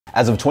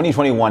As of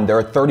 2021, there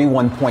are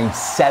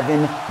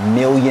 31.7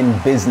 million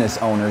business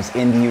owners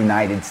in the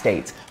United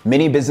States.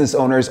 Many business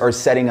owners are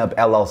setting up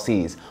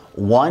LLCs.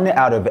 1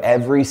 out of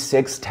every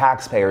 6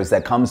 taxpayers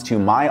that comes to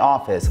my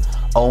office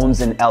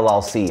owns an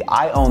LLC.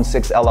 I own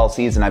 6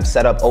 LLCs and I've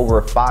set up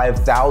over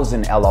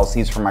 5,000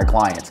 LLCs for my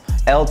clients.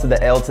 L to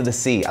the L to the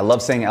C. I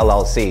love saying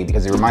LLC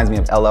because it reminds me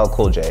of LL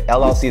Cool J.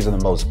 LLCs are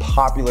the most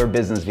popular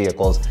business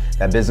vehicles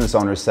that business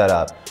owners set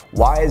up.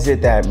 Why is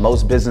it that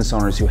most business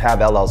owners who have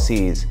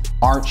LLCs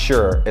aren't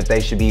sure if they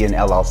should be in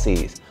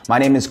LLCs? My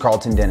name is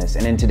Karlton Dennis,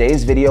 and in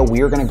today's video,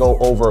 we are gonna go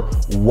over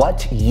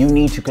what you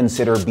need to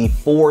consider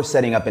before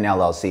setting up an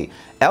LLC.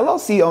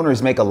 LLC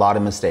owners make a lot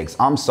of mistakes,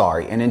 I'm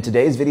sorry, and in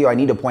today's video, I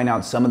need to point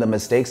out some of the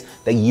mistakes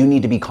that you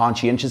need to be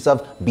conscientious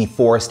of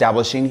before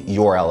establishing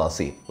your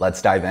LLC.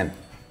 Let's dive in.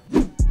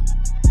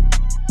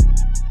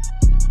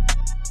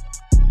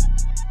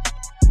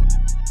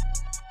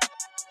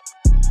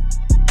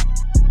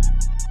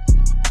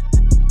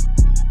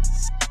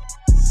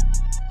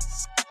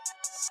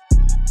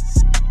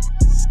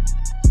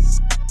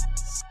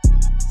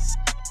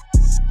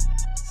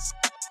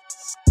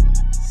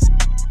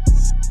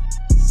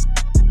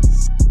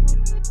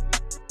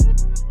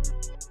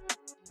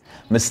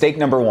 Mistake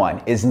number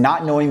 1 is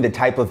not knowing the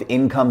type of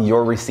income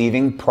you're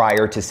receiving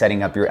prior to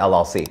setting up your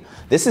LLC.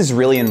 This is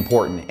really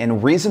important,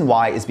 and reason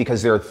why is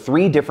because there are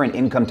 3 different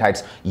income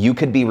types you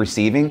could be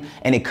receiving,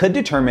 and it could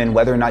determine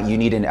whether or not you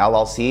need an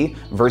LLC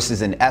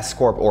versus an S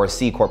Corp or a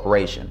C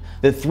Corporation.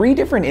 The 3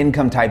 different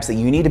income types that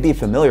you need to be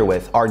familiar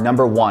with are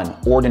number 1,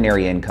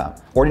 ordinary income.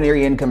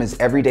 Ordinary income is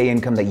everyday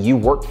income that you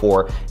work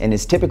for and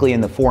is typically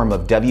in the form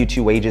of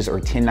W-2 wages or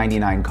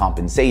 1099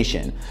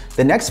 compensation.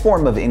 The next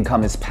form of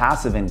income is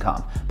passive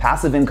income.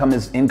 Passive income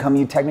is income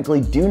you technically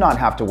do not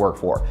have to work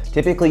for.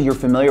 Typically, you're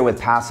familiar with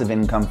passive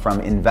income from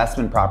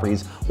investment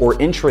properties or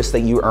interest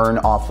that you earn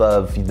off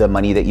of the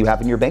money that you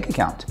have in your bank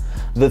account.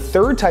 The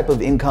third type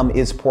of income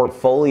is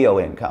portfolio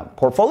income.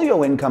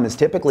 Portfolio income is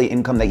typically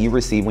income that you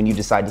receive when you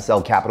decide to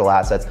sell capital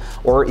assets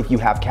or if you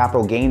have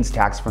capital gains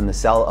tax from the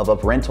sale of a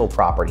rental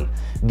property.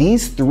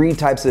 These 3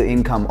 types of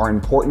income are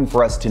important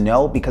for us to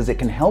know because it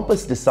can help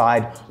us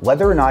decide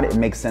whether or not it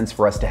makes sense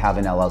for us to have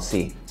an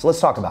LLC. So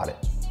let's talk about it.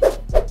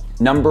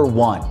 Number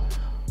 1,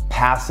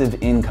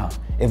 passive income.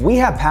 If we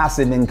have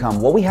passive income,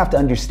 what we have to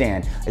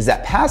understand is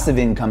that passive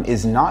income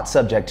is not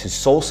subject to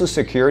Social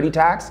Security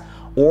tax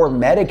or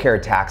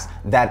Medicare tax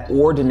that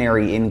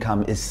ordinary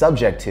income is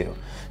subject to.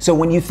 So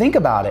when you think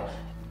about it,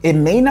 it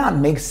may not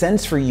make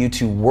sense for you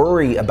to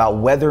worry about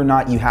whether or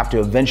not you have to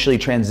eventually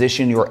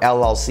transition your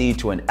LLC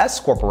to an S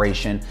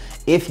Corporation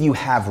if you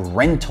have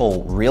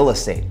rental real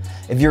estate.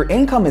 If your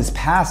income is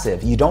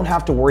passive, you don't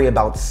have to worry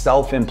about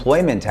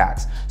self-employment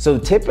tax. So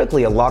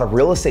typically a lot of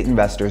real estate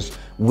investors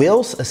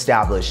will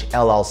establish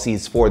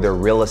LLCs for their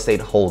real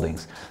estate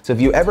holdings. So if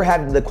you ever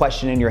had the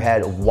question in your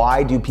head,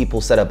 why do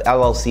people set up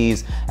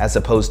LLCs as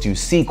opposed to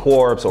C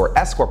Corps or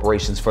S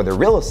Corporations for their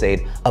real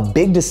estate? A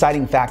big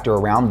deciding factor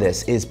around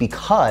this is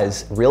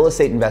because real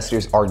estate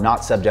investors are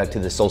not subject to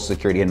the Social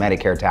Security and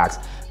Medicare tax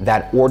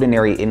that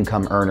ordinary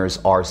income earners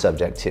are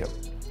subject to.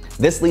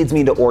 This leads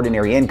me to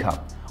ordinary income.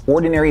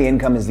 Ordinary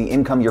income is the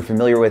income you're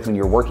familiar with when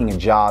you're working a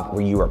job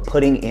where you are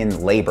putting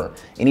in labor.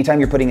 Anytime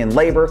you're putting in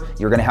labor,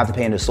 you're gonna have to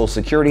pay into Social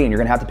Security and you're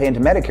gonna have to pay into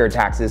Medicare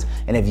taxes.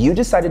 And if you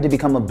decided to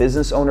become a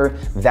business owner,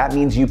 that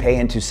means you pay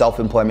into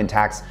self-employment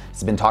tax.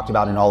 It's been talked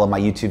about in all of my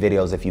YouTube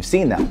videos if you've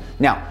seen them.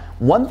 Now,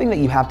 one thing that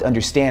you have to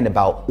understand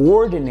about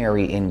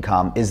ordinary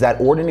income is that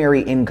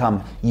ordinary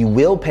income, you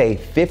will pay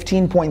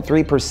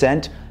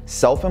 15.3%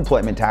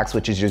 self-employment tax,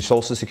 which is your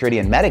Social Security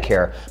and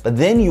Medicare, but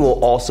then you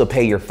will also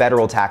pay your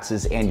federal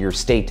taxes and your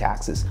state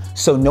taxes.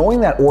 So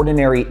knowing that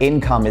ordinary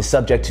income is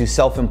subject to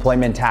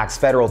self-employment tax,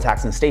 federal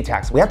tax, and state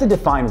tax, we have to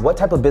define what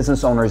type of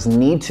business owners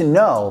need to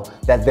know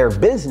that their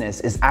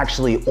business is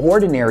actually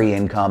ordinary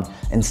income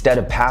instead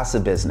of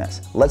passive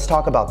business. Let's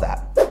talk about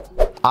that.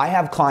 I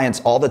have clients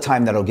all the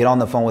time that'll get on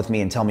the phone with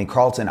me and tell me,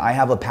 Karlton, I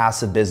have a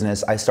passive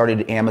business. I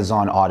started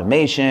Amazon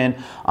automation.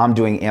 I'm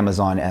doing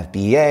Amazon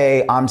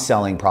FBA. I'm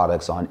selling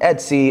products on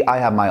Etsy. I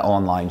have my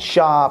online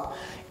shop.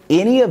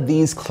 Any of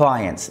these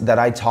clients that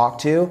I talk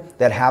to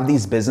that have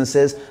these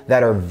businesses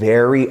that are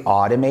very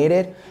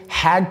automated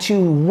had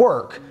to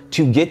work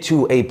to get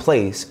to a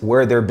place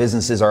where their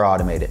businesses are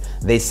automated.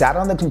 They sat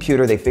on the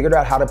computer, they figured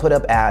out how to put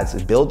up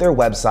ads, build their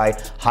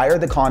website, hire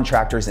the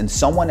contractors, and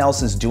someone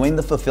else is doing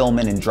the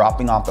fulfillment and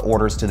dropping off the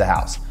orders to the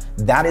house.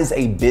 That is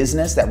a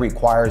business that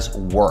requires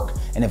work.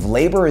 And if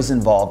labor is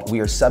involved, we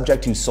are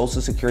subject to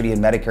Social Security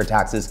and Medicare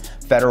taxes,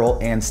 federal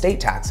and state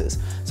taxes.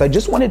 So I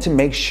just wanted to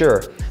make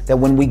sure that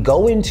when we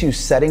go into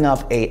setting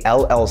up a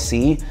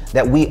LLC,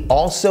 that we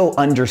also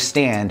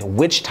understand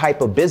which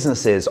type of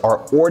businesses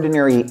are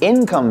ordinary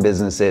income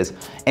businesses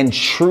and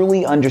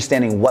truly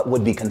understanding what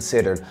would be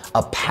considered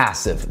a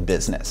passive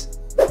business.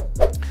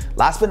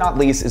 Last but not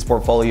least is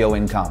portfolio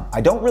income.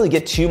 I don't really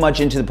get too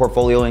much into the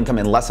portfolio income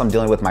unless I'm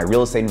dealing with my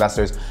real estate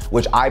investors,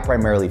 which I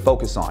primarily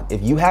focus on.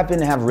 If you happen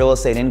to have real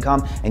estate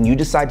income and you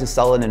decide to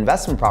sell an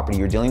investment property,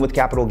 you're dealing with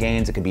capital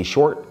gains. It could be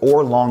short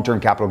or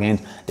long-term capital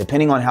gains,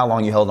 depending on how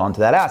long you held on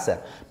to that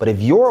asset. But if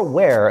you're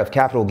aware of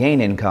capital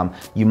gain income,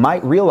 you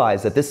might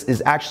realize that this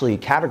is actually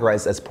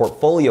categorized as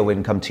portfolio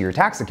income to your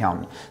tax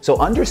accountant. So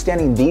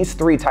understanding these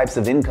three types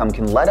of income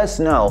can let us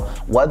know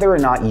whether or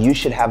not you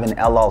should have an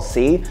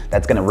LLC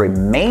that's going to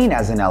remain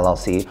as an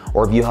LLC,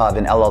 or if you have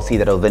an LLC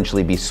that will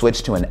eventually be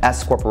switched to an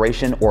S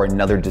corporation or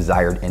another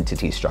desired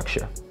entity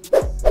structure.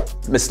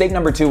 Mistake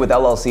number 2 with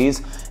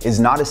LLCs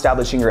is not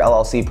establishing your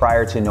LLC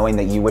prior to knowing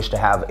that you wish to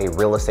have a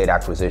real estate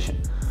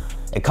acquisition.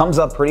 It comes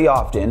up pretty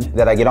often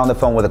that I get on the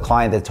phone with a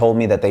client that told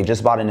me that they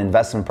just bought an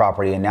investment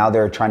property and now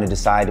they're trying to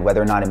decide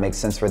whether or not it makes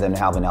sense for them to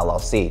have an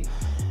LLC.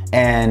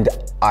 And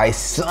I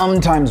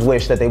sometimes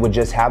wish that they would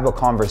just have a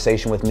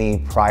conversation with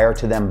me prior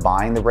to them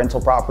buying the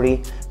rental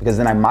property, because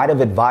then I might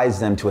have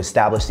advised them to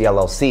establish the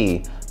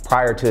LLC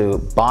prior to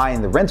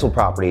buying the rental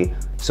property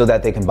so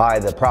that they can buy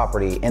the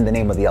property in the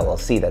name of the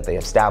LLC that they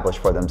established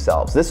for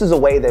themselves. This is a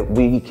way that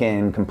we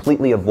can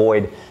completely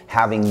avoid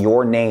having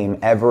your name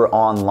ever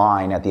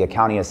online at the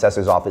county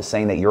assessor's office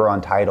saying that you're on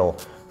title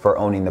for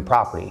owning the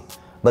property.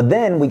 But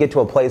then we get to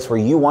a place where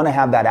you want to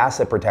have that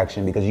asset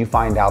protection because you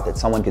find out that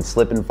someone could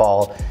slip and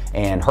fall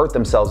and hurt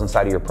themselves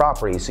inside of your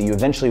property. So you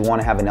eventually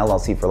want to have an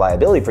LLC for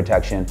liability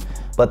protection,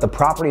 but the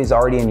property is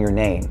already in your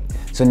name.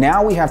 So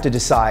now we have to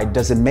decide,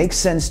 does it make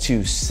sense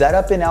to set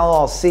up an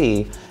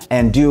LLC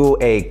and do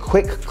a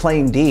quick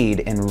claim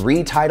deed and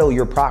retitle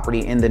your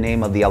property in the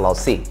name of the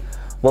LLC?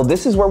 Well,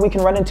 this is where we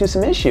can run into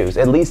some issues.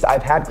 At least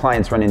I've had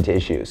clients run into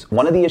issues.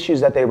 One of the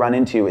issues that they run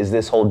into is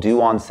this whole due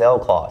on sale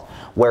clause,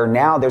 where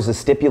now there's a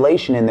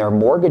stipulation in their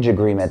mortgage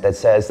agreement that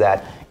says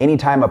that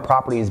anytime a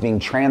property is being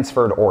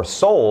transferred or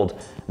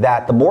sold,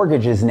 that the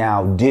mortgage is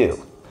now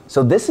due.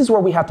 So this is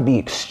where we have to be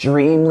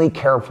extremely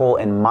careful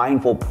and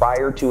mindful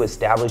prior to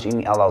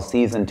establishing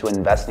LLCs and to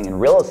investing in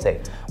real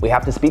estate. We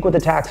have to speak with a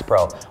tax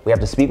pro. We have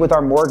to speak with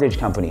our mortgage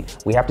company.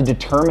 We have to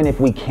determine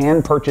if we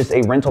can purchase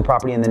a rental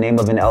property in the name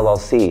of an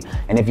LLC.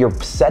 And if you're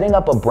setting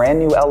up a brand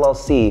new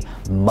LLC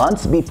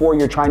months before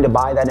you're trying to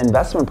buy that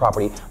investment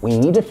property, we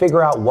need to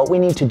figure out what we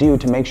need to do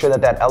to make sure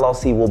that that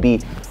LLC will be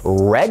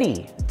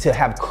ready to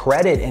have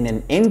credit in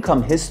an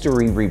income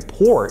history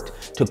report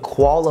to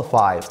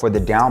qualify for the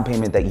down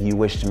payment that you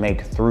wish to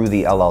make through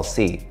the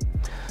LLC.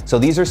 So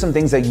these are some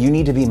things that you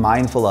need to be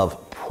mindful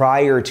of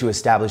prior to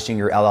establishing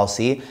your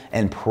LLC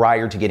and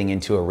prior to getting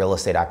into a real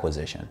estate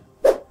acquisition.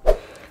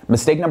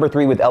 Mistake number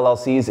 3 with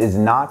LLCs is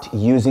not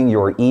using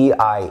your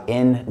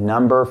EIN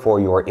number for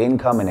your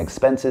income and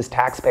expenses.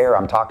 Taxpayer,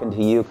 I'm talking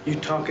to you. You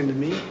talking to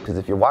me? Because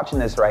if you're watching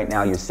this right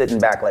now, you're sitting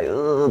back like,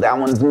 oh, that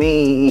one's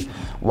me.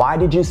 Why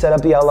did you set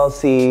up the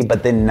LLC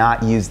but then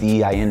not use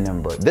the EIN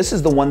number? This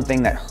is the one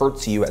thing that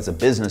hurts you as a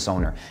business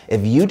owner.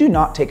 If you do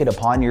not take it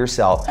upon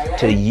yourself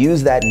to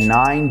use that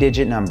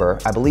 9-digit number,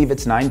 I believe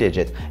it's 9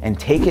 digits, and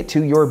take it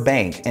to your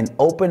bank and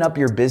open up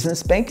your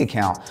business bank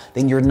account,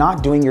 then you're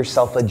not doing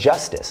yourself a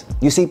justice.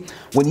 You see,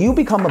 when you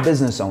become a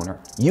business owner,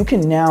 you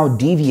can now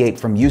deviate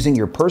from using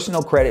your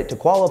personal credit to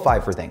qualify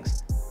for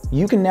things.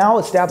 You can now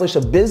establish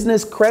a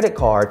business credit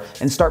card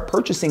and start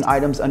purchasing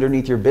items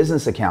underneath your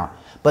business account.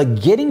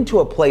 But getting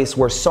to a place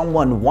where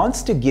someone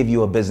wants to give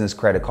you a business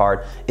credit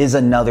card is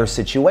another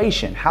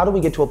situation. How do we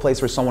get to a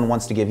place where someone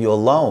wants to give you a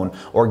loan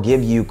or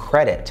give you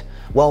credit?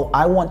 Well,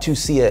 I want to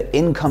see an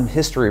income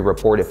history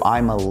report if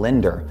I'm a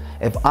lender.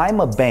 If I'm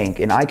a bank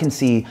and I can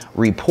see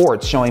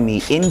reports showing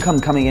me income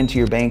coming into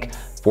your bank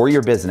for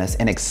your business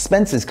and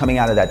expenses coming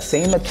out of that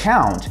same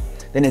account,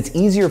 then it's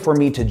easier for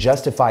me to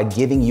justify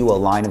giving you a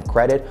line of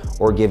credit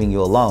or giving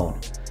you a loan.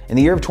 In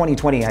the year of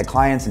 2020, I had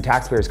clients and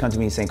taxpayers come to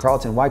me saying,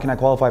 Karlton, why can I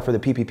qualify for the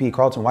PPP?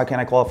 Karlton, why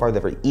can't I qualify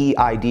for the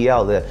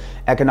EIDL, the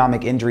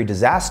Economic Injury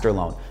Disaster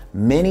Loan?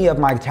 Many of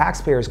my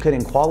taxpayers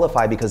couldn't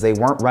qualify because they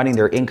weren't running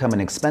their income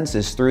and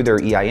expenses through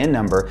their EIN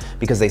number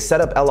because they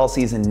set up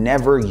LLCs and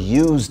never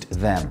used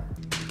them.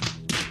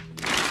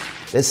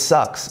 This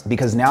sucks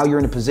because now you're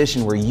in a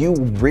position where you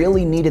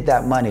really needed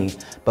that money,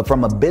 but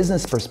from a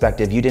business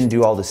perspective, you didn't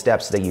do all the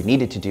steps that you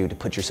needed to do to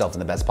put yourself in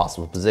the best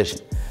possible position.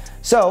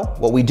 So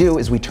what we do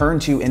is we turn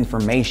to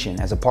information.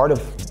 As a part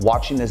of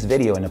watching this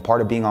video and a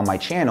part of being on my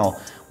channel,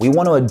 we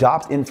want to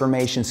adopt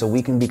information so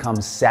we can become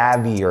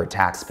savvier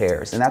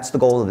taxpayers. And that's the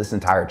goal of this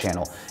entire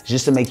channel, is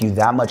just to make you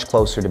that much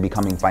closer to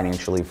becoming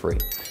financially free.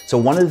 So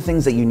one of the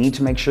things that you need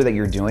to make sure that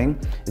you're doing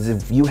is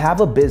if you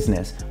have a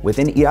business with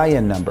an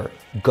EIN number,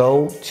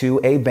 go to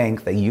a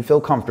bank that you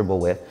feel comfortable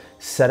with,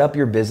 set up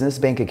your business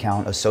bank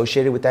account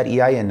associated with that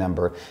EIN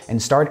number,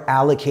 and start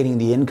allocating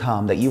the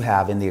income that you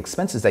have and the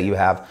expenses that you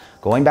have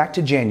going back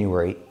to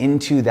January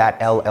into that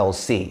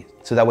LLC.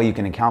 So that way you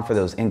can account for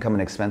those income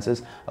and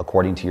expenses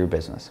according to your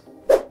business.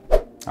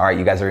 All right,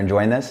 you guys are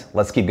enjoying this?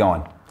 Let's keep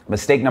going.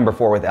 Mistake number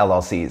 4 with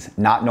LLCs,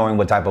 not knowing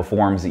what type of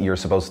forms that you're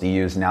supposed to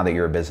use now that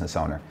you're a business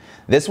owner.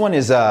 This one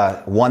is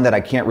one that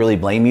I can't really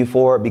blame you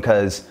for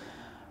because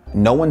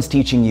No one's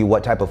teaching you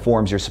what type of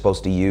forms you're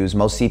supposed to use.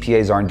 Most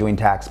CPAs aren't doing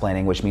tax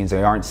planning, which means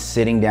they aren't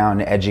sitting down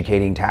and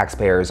educating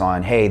taxpayers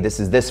on, hey, this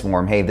is this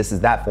form, hey, this is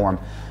that form.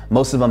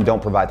 Most of them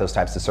don't provide those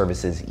types of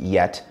services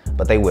yet,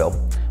 but they will.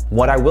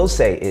 What I will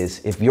say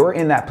is, if you're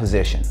in that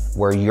position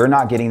where you're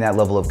not getting that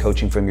level of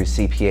coaching from your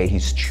CPA,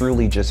 he's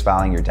truly just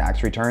filing your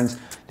tax returns,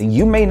 then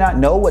you may not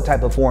know what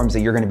type of forms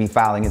that you're gonna be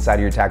filing inside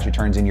of your tax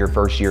returns in your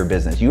first year of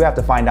business. You have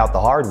to find out the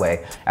hard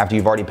way after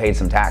you've already paid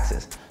some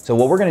taxes. So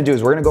what we're gonna do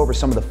is we're gonna go over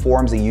some of the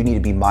forms that you need to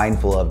be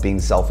mindful of being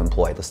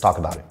self-employed. Let's talk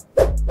about it.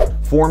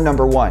 Form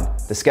number 1,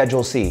 the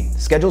Schedule C.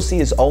 Schedule C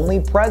is only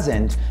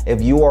present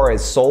if you are a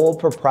sole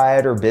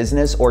proprietor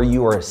business or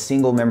you are a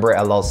single member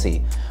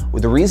LLC.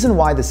 The reason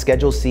why the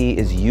Schedule C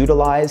is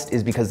utilized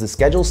is because the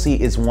Schedule C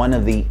is one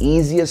of the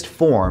easiest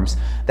forms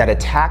that a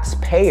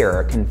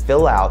taxpayer can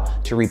fill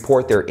out to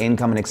report their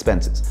income and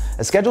expenses.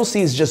 A Schedule C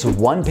is just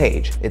one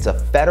page. It's a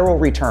federal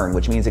return,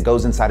 which means it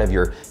goes inside of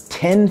your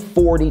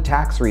 1040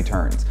 tax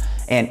returns.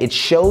 And it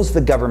shows the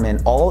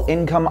government all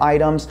income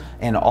items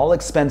and all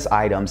expense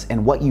items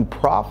and what you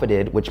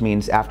profited, which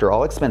means after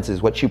all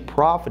expenses, what you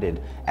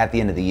profited at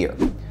the end of the year.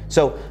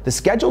 So the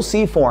Schedule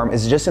C form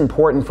is just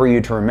important for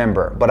you to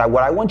remember, but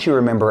what I want you to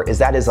remember is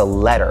that is a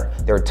letter.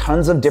 There are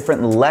tons of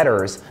different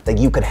letters that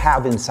you could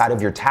have inside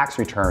of your tax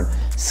return.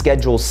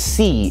 Schedule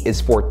C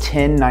is for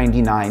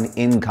 1099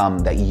 income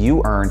that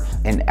you earn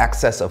in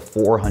excess of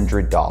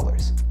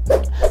 $400.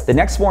 The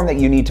next form that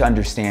you need to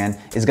understand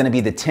is going to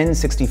be the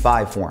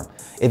 1065 form.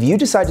 If you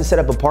decide to set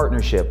up a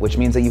partnership, which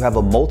means that you have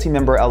a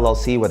multi-member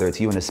LLC, whether it's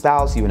you and a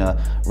spouse, you and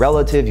a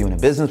relative, you and a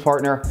business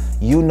partner,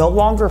 you no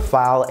longer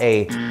file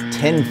a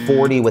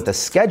 1040 with a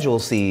Schedule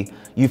C,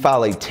 you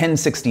file a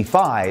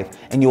 1065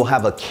 and you'll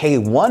have a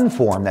K1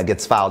 form that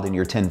gets filed in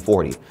your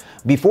 1040.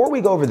 Before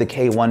we go over the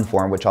K1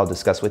 form, which I'll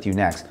discuss with you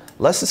next,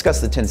 let's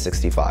discuss the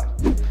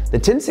 1065. The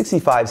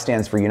 1065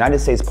 stands for United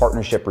States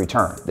Partnership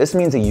Return. This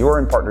means that you're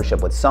in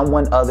partnership with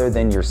someone other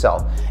than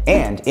yourself.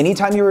 And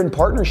anytime you're in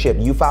partnership,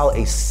 you file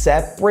a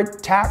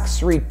separate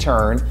tax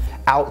return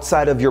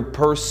outside of your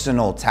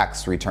personal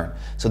tax return.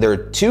 So there are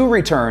 2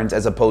 returns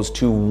as opposed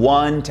to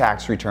 1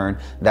 tax return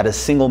that a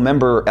single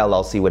member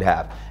LLC would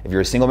have. If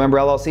you're a single member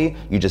LLC,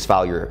 you just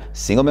file your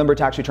single member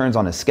tax returns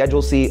on a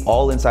Schedule C,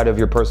 all inside of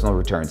your personal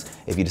returns.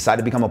 If you decide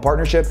to become a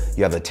partnership,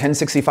 you have a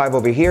 1065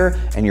 over here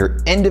and your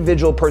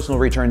individual personal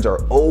returns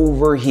are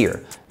over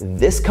here.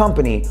 This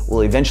company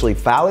will eventually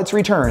file its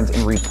returns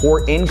and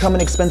report income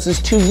and expenses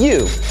to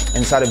you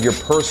inside of your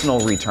personal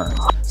returns.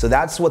 So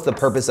that's what the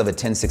purpose of a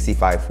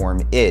 1065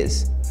 form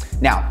is.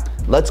 Now,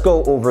 let's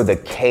go over the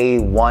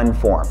K1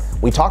 form.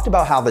 We talked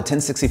about how the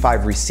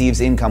 1065 receives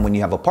income when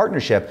you have a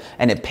partnership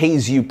and it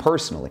pays you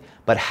personally.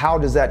 But how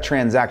does that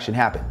transaction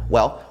happen?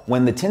 Well,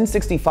 when the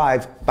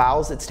 1065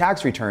 files its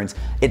tax returns,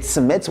 it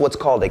submits what's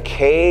called a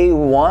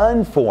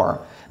K1 form.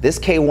 This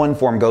K1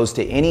 form goes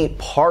to any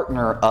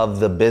partner of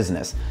the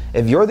business.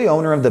 If you're the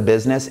owner of the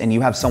business and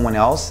you have someone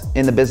else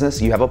in the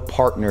business, you have a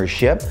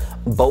partnership,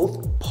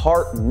 both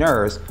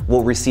partners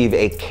will receive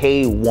a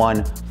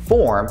K1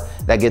 form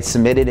that gets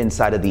submitted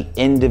inside of the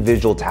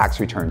individual tax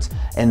returns.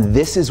 And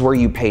this is where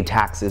you pay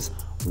taxes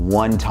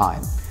one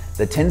time.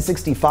 The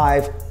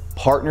 1065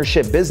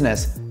 partnership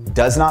business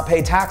does not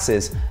pay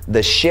taxes.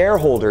 The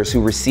shareholders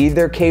who receive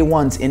their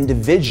K1s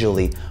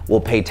individually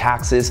will pay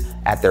taxes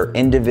at their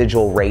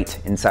individual rate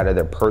inside of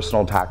their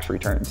personal tax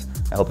returns.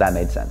 I hope that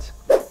made sense.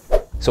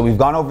 So we've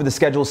gone over the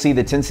Schedule C,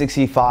 the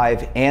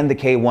 1065, and the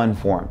K1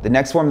 form. The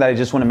next form that I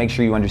just want to make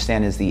sure you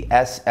understand is the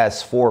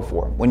SS4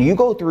 form. When you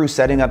go through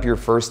setting up your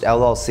first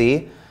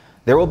LLC,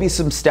 there will be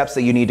some steps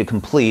that you need to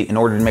complete in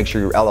order to make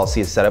sure your LLC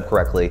is set up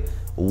correctly.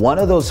 One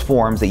of those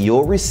forms that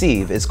you'll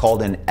receive is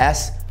called an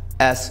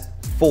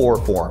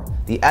SS4 form.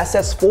 The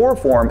SS4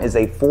 form is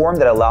a form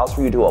that allows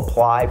for you to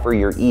apply for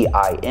your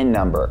EIN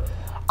number.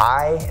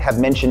 I have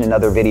mentioned in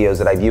other videos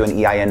that I view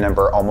an EIN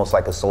number almost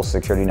like a social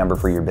security number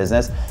for your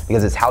business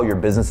because it's how your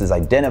business is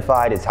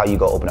identified, it's how you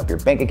go open up your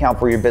bank account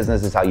for your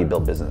business, it's how you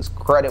build business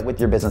credit with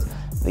your business.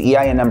 The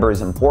EIN number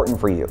is important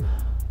for you.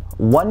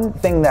 One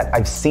thing that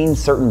I've seen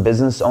certain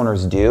business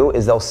owners do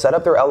is they'll set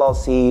up their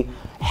LLC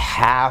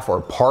half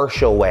or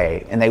partial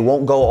way and they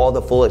won't go all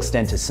the full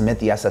extent to submit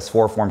the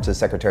SS4 form to the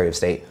Secretary of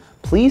State.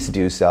 Please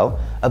do so.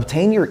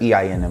 Obtain your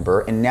EIN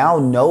number and now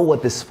know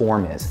what this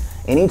form is.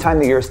 Anytime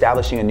that you're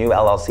establishing a new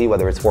LLC,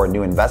 whether it's for a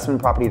new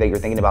investment property that you're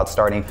thinking about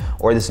starting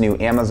or this new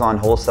Amazon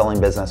wholesaling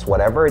business,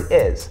 whatever it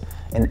is,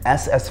 an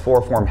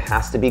SS4 form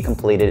has to be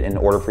completed in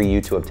order for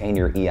you to obtain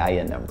your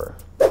EIN number.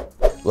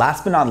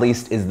 Last but not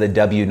least is the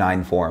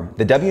W-9 form.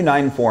 The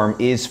W-9 form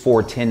is for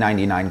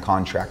 1099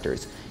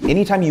 contractors.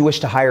 Anytime you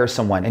wish to hire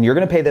someone and you're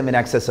gonna pay them in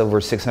excess of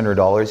over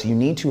 $600, you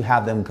need to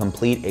have them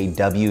complete a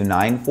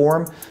W-9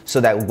 form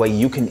so that way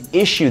you can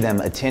issue them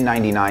a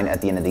 1099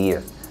 at the end of the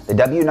year. The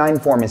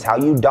W-9 form is how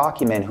you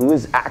document who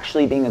is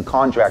actually being a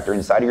contractor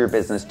inside of your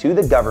business to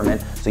the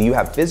government so you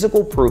have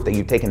physical proof that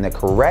you've taken the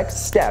correct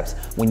steps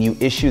when you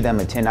issue them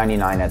a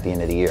 1099 at the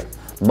end of the year.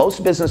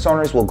 Most business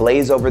owners will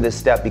glaze over this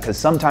step because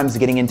sometimes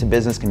getting into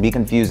business can be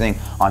confusing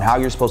on how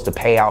you're supposed to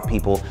pay out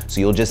people,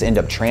 so you'll just end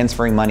up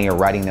transferring money or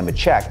writing them a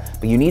check.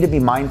 But you need to be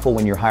mindful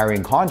when you're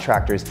hiring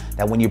contractors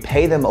that when you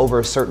pay them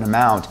over a certain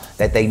amount,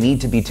 that they need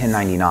to be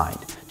 1099.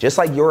 Just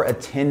like you're a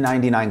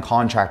 1099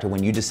 contractor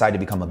when you decide to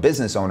become a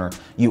business owner,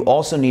 you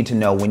also need to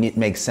know when it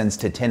makes sense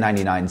to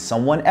 1099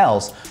 someone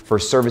else for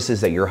services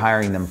that you're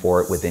hiring them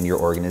for within your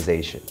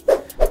organization.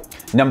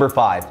 Number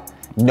 5,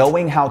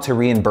 knowing how to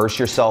reimburse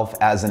yourself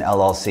as an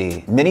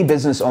LLC. Many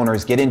business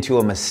owners get into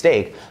a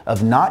mistake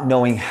of not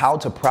knowing how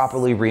to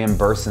properly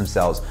reimburse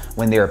themselves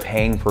when they are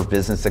paying for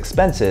business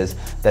expenses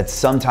that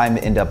sometimes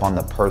end up on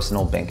the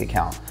personal bank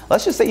account.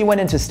 Let's just say you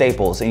went into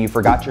Staples and you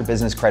forgot your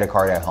business credit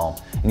card at home,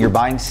 and you're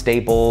buying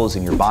staples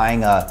and you're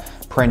buying a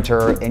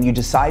printer and you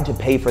decide to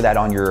pay for that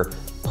on your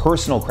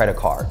personal credit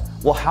card.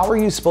 Well, how are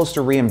you supposed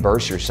to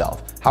reimburse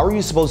yourself? How are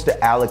you supposed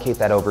to allocate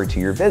that over to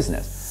your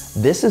business?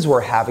 This is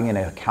where having an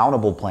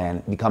accountable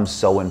plan becomes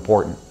so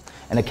important.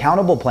 An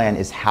accountable plan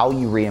is how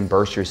you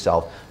reimburse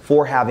yourself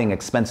for having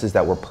expenses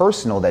that were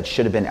personal that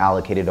should have been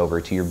allocated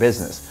over to your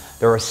business.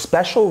 There are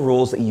special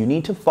rules that you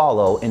need to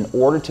follow in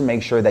order to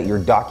make sure that your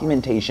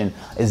documentation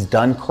is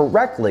done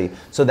correctly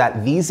so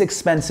that these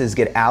expenses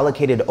get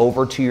allocated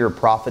over to your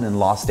profit and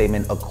loss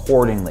statement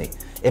accordingly.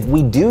 If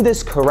we do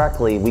this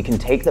correctly, we can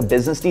take the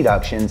business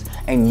deductions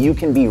and you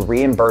can be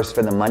reimbursed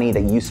for the money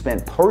that you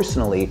spent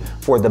personally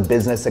for the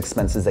business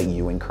expenses that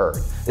you incurred.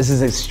 This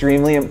is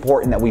extremely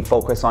important that we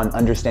focus on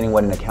understanding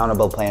what an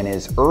accountable plan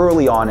is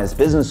early on as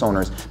business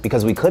owners,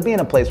 because we could be in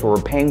a place where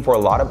we're paying for a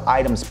lot of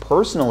items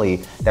personally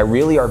that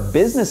really are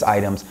business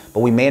items,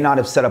 but we may not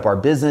have set up our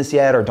business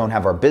yet or don't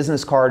have our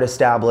business card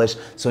established.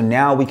 So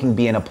now we can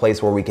be in a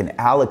place where we can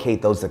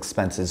allocate those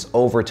expenses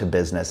over to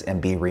business and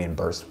be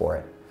reimbursed for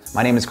it.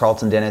 My name is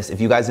Karlton Dennis.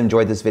 If you guys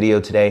enjoyed this video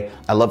today,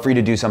 I'd love for you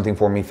to do something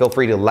for me. Feel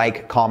free to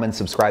like, comment,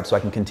 subscribe so I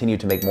can continue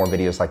to make more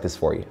videos like this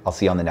for you. I'll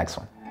see you on the next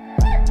one.